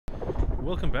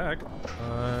welcome back.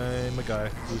 I'm a guy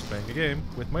who's playing a game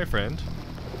with my friend.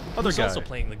 Who's also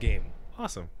playing the game.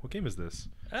 Awesome. What game is this?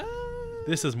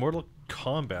 This is Mortal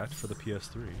Kombat for the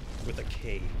PS3. With a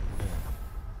K.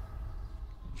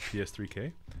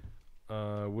 PS3K.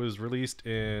 Was released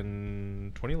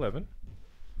in 2011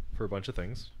 for a bunch of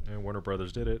things, and Warner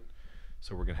Brothers did it.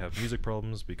 So we're gonna have music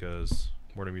problems because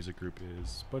Warner Music Group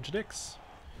is a bunch of dicks.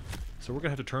 So we're gonna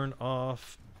have to turn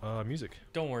off music.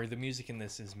 Don't worry, the music in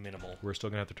this is minimal. We're still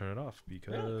gonna have to turn it off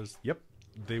because, yep,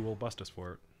 they will bust us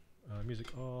for it. Music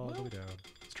all the way down.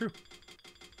 It's true.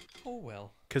 Oh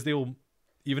well. Because they will,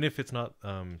 even if it's not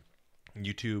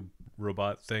YouTube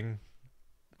robot thing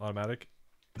automatic,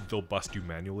 they'll bust you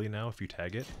manually now if you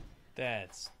tag it.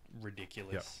 That's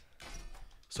ridiculous. Yep.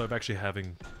 So I'm actually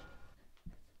having,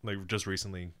 like, just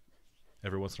recently,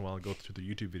 every once in a while, go through the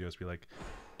YouTube videos, be like,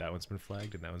 that one's been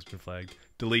flagged and that one's been flagged.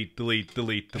 Delete, delete,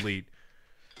 delete, delete.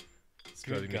 It's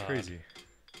driving me crazy.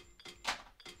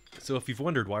 So if you've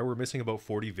wondered why we're missing about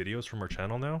 40 videos from our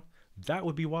channel now, that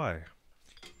would be why.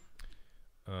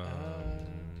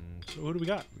 So who do we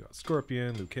got? We got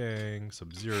Scorpion, Liu Kang,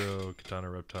 Sub-Zero, Katana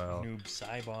Reptile. Noob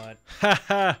Saibot.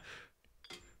 Haha!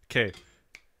 Okay.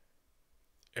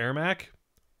 Ermac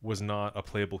was not a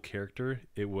playable character.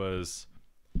 It was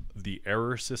the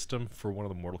error system for one of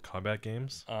the Mortal Kombat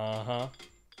games. Uh-huh.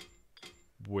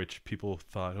 Which people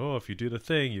thought, oh, if you do the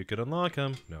thing, you could unlock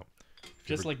him. No.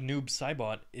 Just like Noob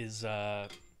Saibot is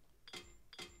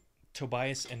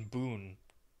Tobias and Boone,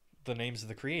 the names of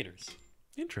the creators.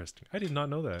 Interesting. I did not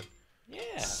know that.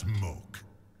 Yeah. Smoke.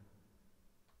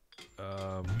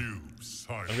 Noob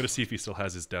I'm going to see if he still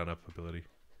has his down-up ability.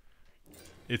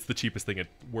 It's the cheapest thing. It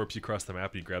warps you across the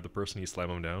map, and you grab the person, and you slam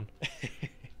them down.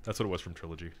 That's what it was from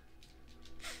Trilogy.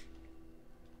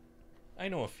 I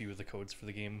know a few of the codes for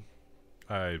the game.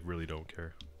 I really don't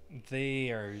care. They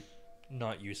are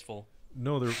not useful.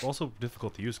 No, they're also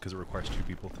difficult to use because it requires two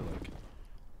people to, like...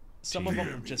 Some of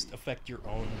them just affect your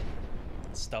own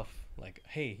stuff. Like,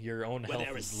 hey, your own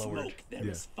health is lowered. Smoke, there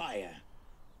is fire.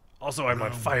 Also, I'm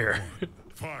on fire.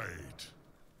 Fight.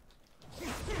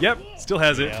 Yep, still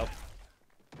has it. Yep.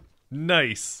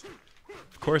 Nice.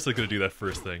 Of course I'm going to do that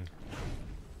first thing.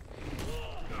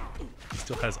 He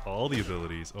still has all the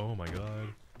abilities. Oh my god.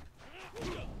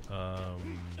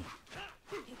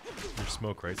 Your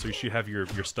smoke, right? So you should have your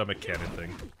stomach cannon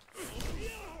thing.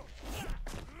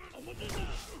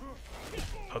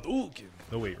 Hadouken!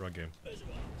 No, wait, wrong game.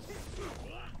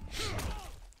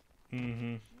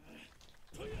 Mm-hmm.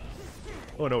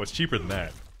 Oh no, it's cheaper than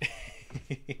that.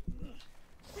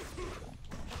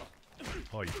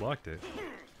 Oh, you blocked it.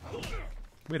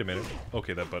 Wait a minute.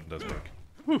 Okay, that button does work.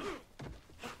 Whew.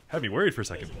 Had me worried for a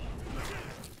second.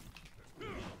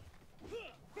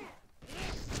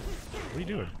 What are you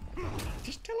doing?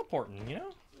 Just teleporting, you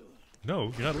know?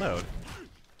 No, you're not allowed.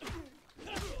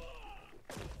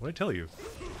 What'd I tell you?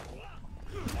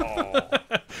 Oh.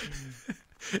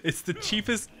 It's the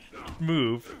cheapest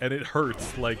move, and it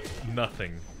hurts like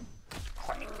nothing.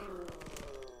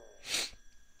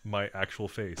 My actual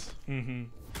face.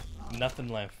 Mm-hmm. Nothing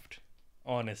left.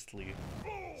 Honestly.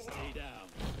 Stay down.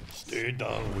 Stay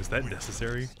down. Was that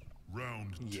necessary?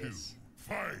 Round Yes.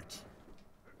 2. Fight.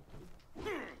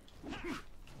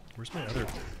 Where's my other...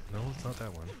 No, it's not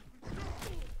that one.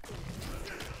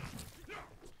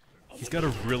 He's got a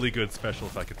really good special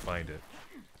if I could find it.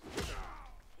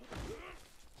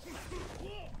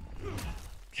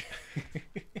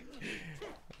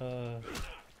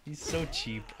 He's so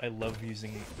cheap. I love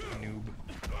using Noob.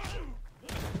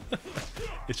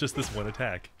 It's just this one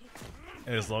attack.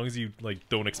 And as long as you like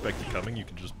don't expect it coming, you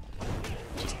can just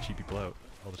cheat people out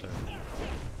all the time.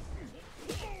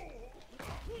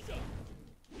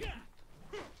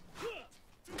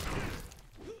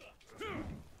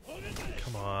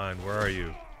 Come on, where are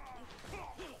you?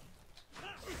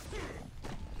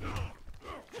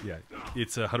 Yeah,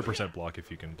 it's 100% block if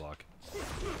you can block.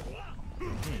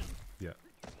 Yeah.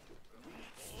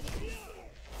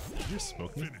 Did you just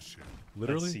smoke me? Finish him.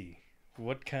 Literally? Let's see.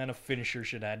 What kind of finisher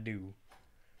should I do?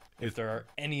 If there are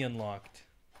any unlocked.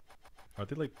 Aren't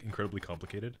they like incredibly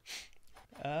complicated?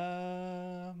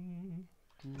 Nah,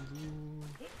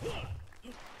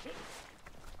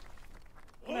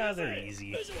 they're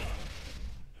easy.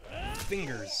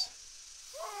 Fingers.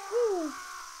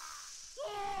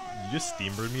 You just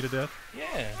steam burned me to death?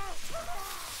 Yeah.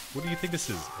 What do you think this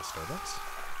is? A Starbucks?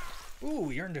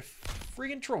 Ooh, you earned a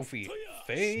friggin' trophy.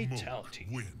 Fatality.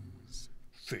 Smoke wins.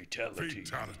 Fatality.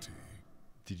 Fatality.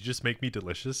 Did you just make me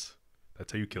delicious?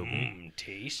 That's how you killed me?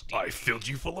 Tasty. I filled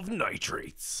you full of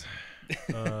nitrates.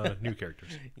 New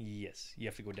characters. Yes, you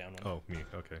have to go down one. Oh, me.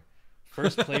 Okay.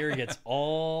 First player gets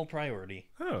all priority.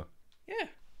 Oh, Yeah.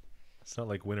 it's not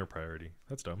like winner priority.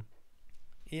 That's dumb.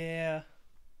 Yeah.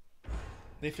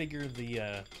 They figure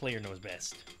the player knows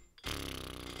best.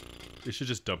 They should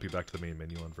just dump you back to the main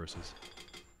menu on versus.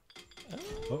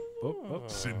 Oh.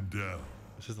 Sindel.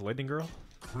 This is the lightning girl?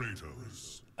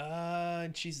 Kratos.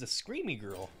 And she's the screamy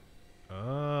girl.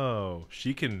 Oh,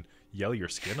 she can yell your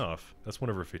skin off. That's one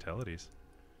of her fatalities.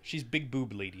 She's big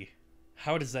boob lady.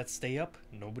 How does that stay up?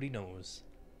 Nobody knows.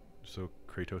 So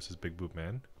Kratos is big boob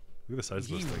man? Look at the size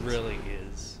He of those things. really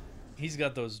is. He's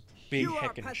got those big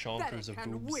heckin' chonkers of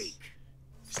boobs.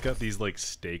 He's got these like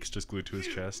stakes just glued to his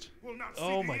chest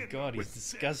Oh my god, he's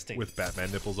disgusting. with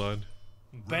Batman nipples on.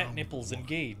 Bat nipples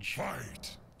engage.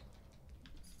 Fight.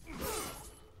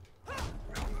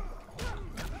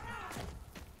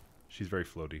 She's very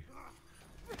floaty.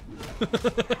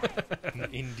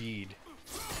 Indeed.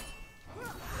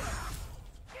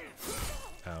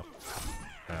 Ow.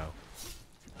 Ow.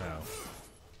 Ow.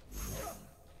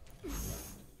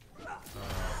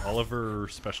 All of her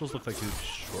specials look like he's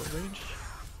short range?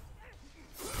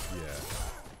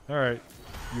 Yeah. Alright.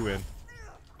 You win.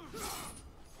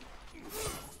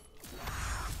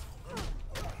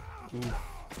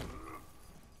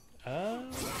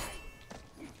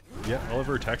 Yeah, all of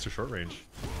her attacks are short range.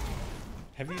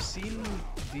 Have you seen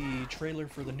the trailer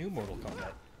for the new Mortal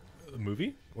Kombat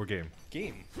Movie or game?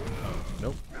 game?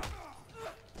 Nope.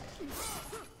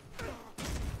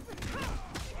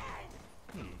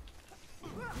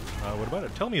 What about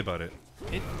it? Tell me about it.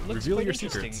 It looks Reveal quite your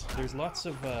interesting. secrets. There's lots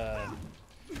of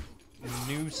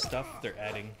new stuff they're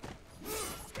adding.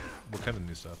 What kind of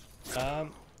new stuff?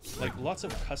 Like lots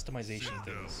of customization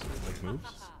things. Like moves?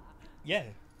 Yeah.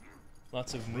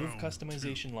 Lots of move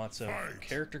customization, lots of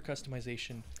character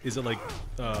customization. Is it like,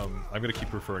 I'm gonna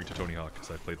keep referring to Tony Hawk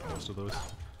because I played the most of those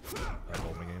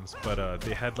Ultimate games, but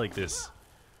they had like this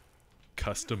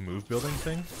custom move building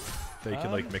thing that you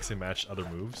could like mix and match other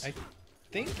moves. I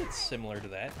think it's similar to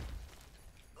that.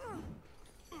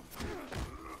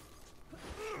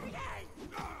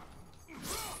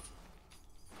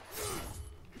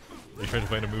 Are you trying to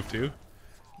find a move too?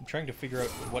 I'm trying to figure out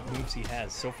what moves he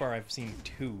has. So far I've seen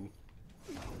 2.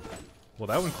 Well,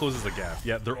 that one closes the gap.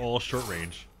 Yeah, they're all short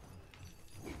range.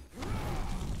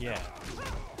 Yeah.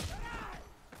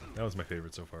 That was my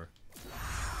favorite so far.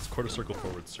 It's quarter circle,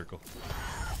 forward circle.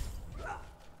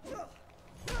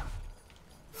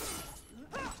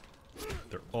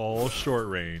 They're all short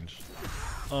range.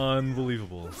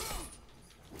 Unbelievable.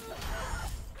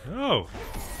 Oh!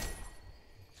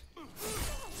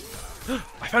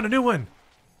 I found a new one!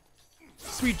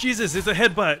 Sweet Jesus, it's a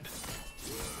headbutt!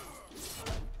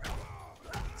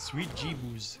 Sweet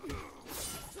Jeebus.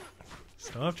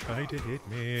 Stop trying to hit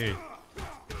me.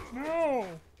 No!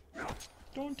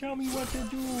 Don't tell me what to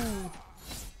do.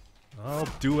 I'll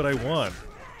do what I want.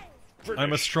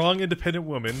 I'm a strong, independent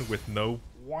woman with no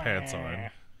pants on.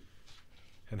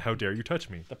 And how dare you touch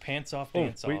me? The pants off, Oh,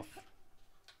 dance wait. off.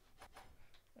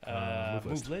 Move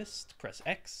list. Move list. Press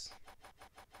X.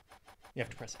 You have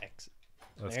to press X.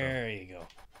 That's there you go.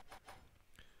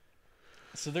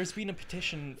 So there's been a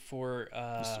petition for.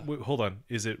 Wait, hold on.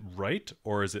 Is it right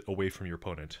or is it away from your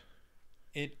opponent?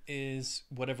 It is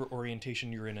whatever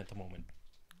orientation you're in at the moment,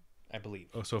 I believe.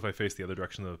 Oh, so if I face the other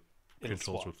direction, the It'll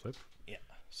controls swap. would flip? Yeah.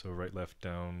 So right, left,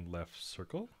 down, left,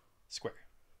 circle? Square.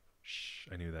 Shh,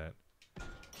 I knew that.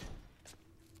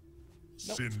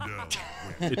 Sindel.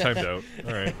 It timed out.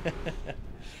 Alright.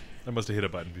 I must have hit a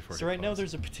button before. I So hit right now pause.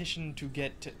 there's a petition to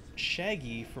get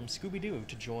Shaggy from Scooby-Doo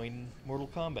to join Mortal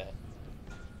Kombat.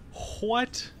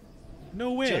 What?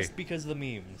 No way. Just because of the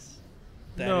memes.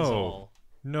 That is No. all.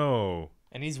 No.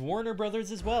 And he's Warner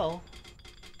Brothers as well.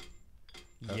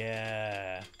 Uh,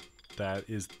 Yeah. That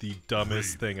is the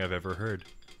dumbest thing I've ever heard.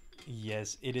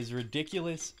 Yes, it is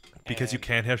ridiculous. Because you and-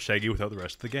 can't have Shaggy without the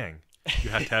rest of the gang. You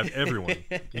have to have everyone,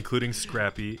 including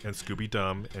Scrappy and Scooby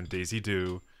Dum and Daisy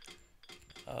Doo.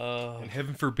 And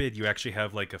heaven forbid you actually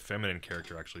have like a feminine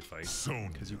character actually fight.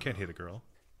 Because you can't hit a girl.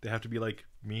 They have to be like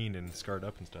mean and scarred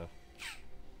up and stuff.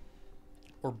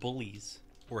 Or bullies.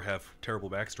 Or have terrible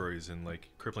backstories and like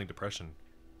crippling depression.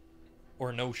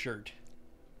 Or no shirt.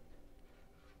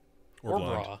 Or Or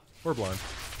blonde. bra. Or blonde.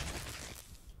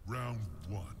 Round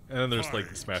 1. And then there's like the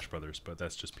Fight. Smash Brothers, but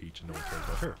that's just Peach and no one cares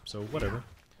about her. So whatever.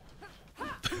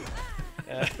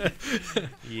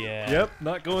 Yeah. Yep,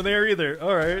 not going there either.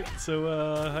 Alright,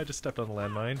 so I just stepped on the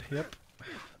landmine. Yep.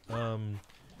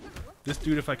 This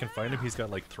dude, if I can find him, he's got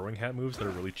like throwing hat moves that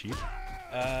are really cheap.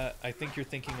 I think you're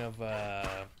thinking of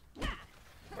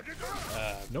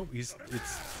No, it's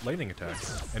lightning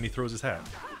attacks, and he throws his hat.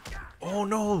 Oh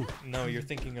no! no, you're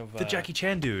thinking of The Jackie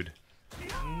Chan dude.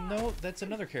 No, that's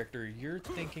another character. You're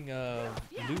thinking of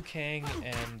Liu Kang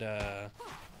and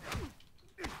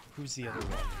who's the other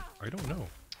one? I don't know.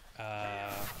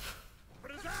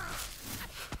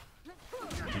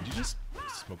 Did you just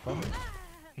smoke bomb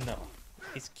it? No,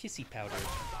 it's Kissy Powder.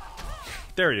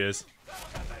 There he is.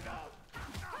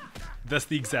 That's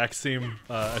the exact same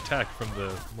attack from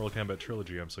the Mortal Kombat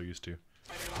trilogy I'm so used to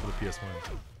for the PS1.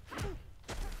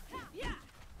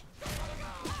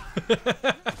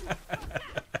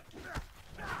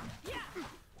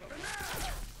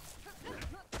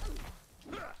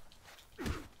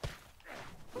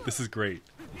 This is great.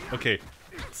 Okay,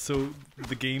 so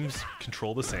the games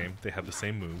control the same. They have the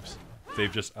same moves.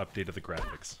 They've just updated the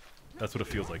graphics. That's what it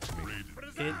feels like to me.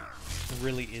 It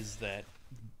really is that.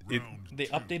 They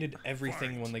updated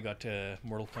everything when they got to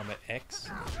Mortal Kombat X.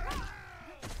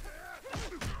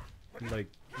 Like,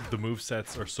 the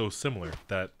movesets are so similar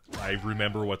that I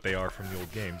remember what they are from the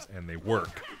old games, and they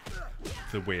work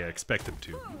the way I expect them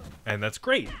to. And that's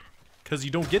great, because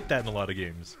you don't get that in a lot of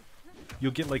games.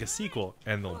 You'll get like a sequel,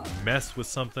 and they'll mess with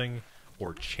something,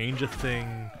 or change a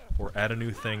thing, or add a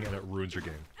new thing, and it ruins your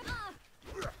game.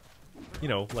 You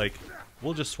know, like,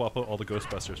 we'll just swap out all the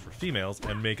Ghostbusters for females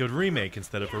and make a remake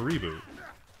instead of a reboot.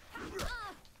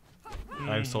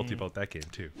 I'm salty about that game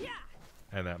too,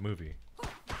 and that movie.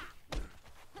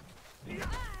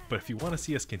 But if you want to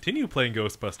see us continue playing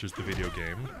Ghostbusters the video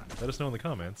game, let us know in the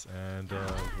comments, and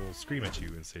we'll scream at you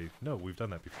and say, no, we've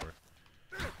done that before.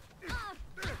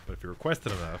 But if you request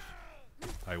it enough,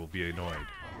 I will be annoyed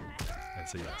and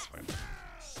say yes, fine.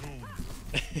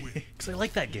 Because I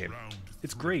like that game.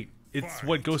 It's great. It's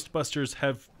what Ghostbusters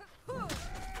have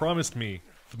promised me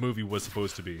the movie was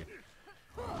supposed to be.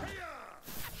 God,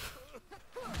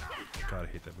 I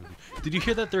hate that movie. Did you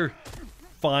hear that they're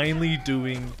finally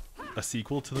doing a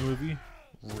sequel to the movie?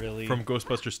 Really? From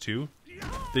Ghostbusters 2?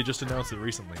 They just announced it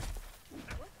recently.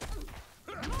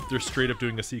 They're straight up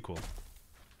doing a sequel.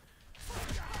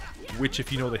 Which,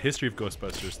 if you know the history of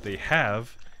Ghostbusters, they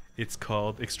have. It's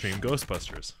called Extreme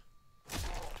Ghostbusters.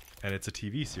 And it's a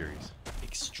TV series.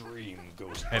 Extreme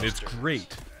Ghostbusters. And it's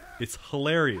great. It's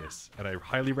hilarious. And I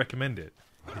highly recommend it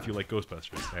if you like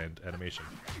Ghostbusters and animation.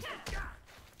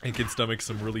 And can stomach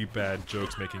some really bad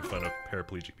jokes making fun of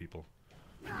paraplegic people.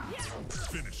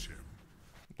 Finish him.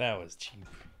 That was cheap.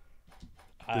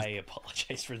 I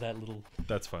apologize for that little...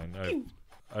 That's fine.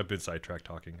 I've been sidetracked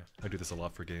talking. I do this a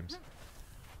lot for games.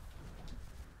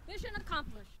 Mission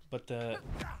accomplished. But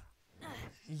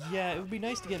yeah, it would be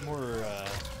nice to get more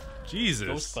Jesus.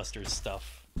 Ghostbusters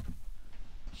stuff.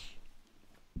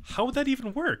 How would that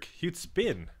even work? He'd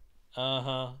spin.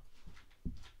 Uh-huh.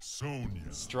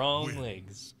 Sonya. Strong wins.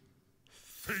 legs.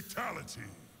 Fatality.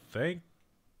 Thank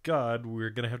God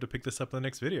we're gonna have to pick this up in the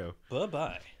next video.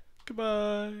 Bye-bye.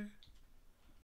 Goodbye.